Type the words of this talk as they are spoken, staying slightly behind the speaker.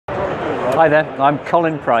Hi there, I'm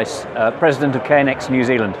Colin Price, President of KNX New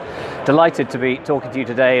Zealand. Delighted to be talking to you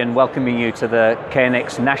today and welcoming you to the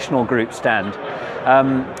KNX National Group stand.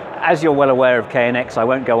 As you're well aware of KNX, I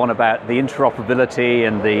won't go on about the interoperability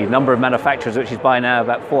and the number of manufacturers, which is by now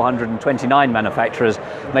about 429 manufacturers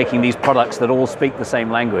making these products that all speak the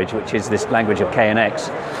same language, which is this language of KNX.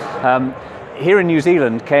 Here in New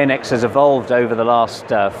Zealand, KNX has evolved over the last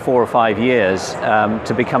 4 or 5 years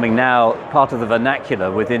to becoming now part of the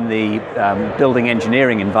vernacular within the building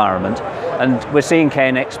engineering environment. And we're seeing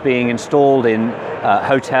KNX being installed in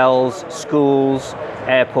hotels, schools,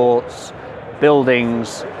 airports,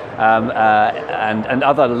 buildings, and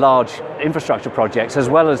other large infrastructure projects, as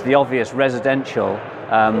well as the obvious residential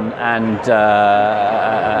and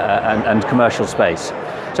commercial space.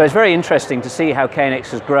 So it's very interesting to see how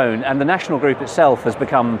KNX has grown, and the national group itself has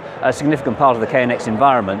become a significant part of the KNX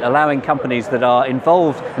environment, allowing companies that are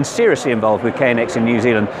involved and seriously involved with KNX in New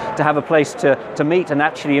Zealand to have a place to meet and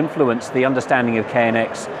actually influence the understanding of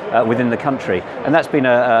KNX within the country. And that's been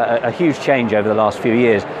a huge change over the last few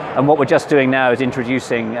years. And what we're just doing now is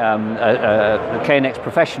introducing the KNX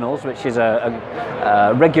professionals, which is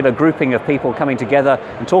a regular grouping of people coming together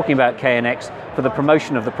and talking about KNX for the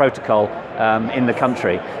promotion of the protocol in the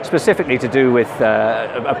country, specifically to do with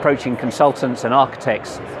approaching consultants and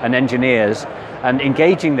architects and engineers and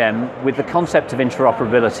engaging them with the concept of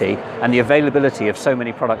interoperability and the availability of so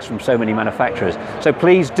many products from so many manufacturers. So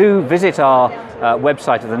please do visit our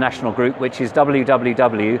website of the National Group, which is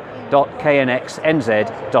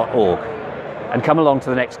www.knxnz.org, and come along to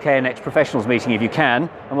the next KNX Professionals meeting if you can,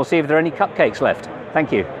 and we'll see if there are any cupcakes left.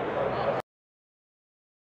 Thank you.